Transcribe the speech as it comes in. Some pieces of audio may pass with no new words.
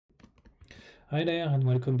Hi there and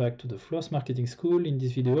welcome back to the Floss Marketing School. In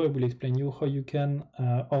this video I will explain you how you can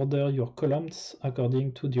order your columns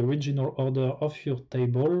according to the original order of your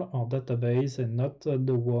table or database and not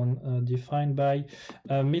the one defined by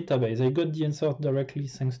Metabase. I got the answer directly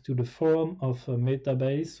thanks to the forum of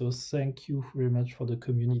Metabase, so thank you very much for the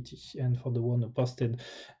community and for the one who posted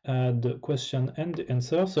the question and the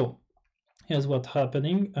answer. So here's what's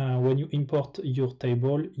happening. When you import your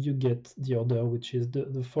table, you get the order, which is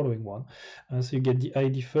the following one. So you get the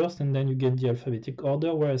ID first, and then you get the alphabetic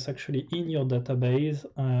order, whereas actually in your database,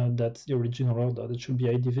 that's the original order. That should be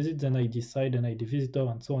ID visit, then ID site, and ID visitor,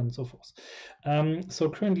 and so on and so forth. So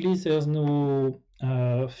currently there's no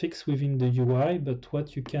fix within the UI, but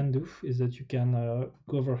what you can do is that you can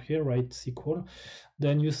go over here, write SQL,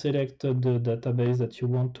 then you select the database that you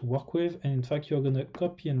want to work with, and in fact you're going to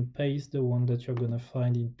copy and paste the one that you're going to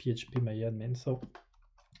find in phpMyAdmin. So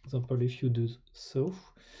for example, if you do so,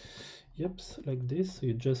 yep, like this, so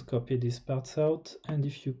you just copy these parts out, and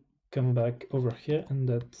if you come back over here and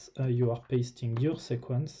that you are pasting your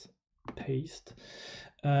sequence, paste,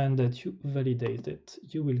 and that you validate it,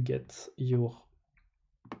 you will get your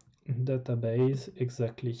database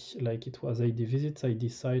exactly like it was: ID visits, ID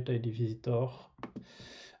site, ID visitor,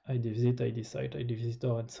 ID visit, ID site, ID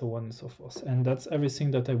visitor, and so on and so forth. And that's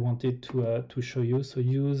everything that I wanted to show you. So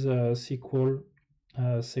use SQL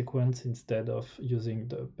sequence instead of using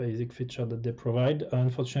the basic feature that they provide.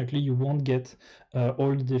 Unfortunately, you won't get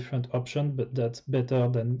all the different options, but that's better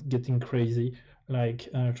than getting crazy like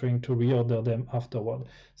trying to reorder them afterward.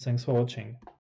 Thanks for watching.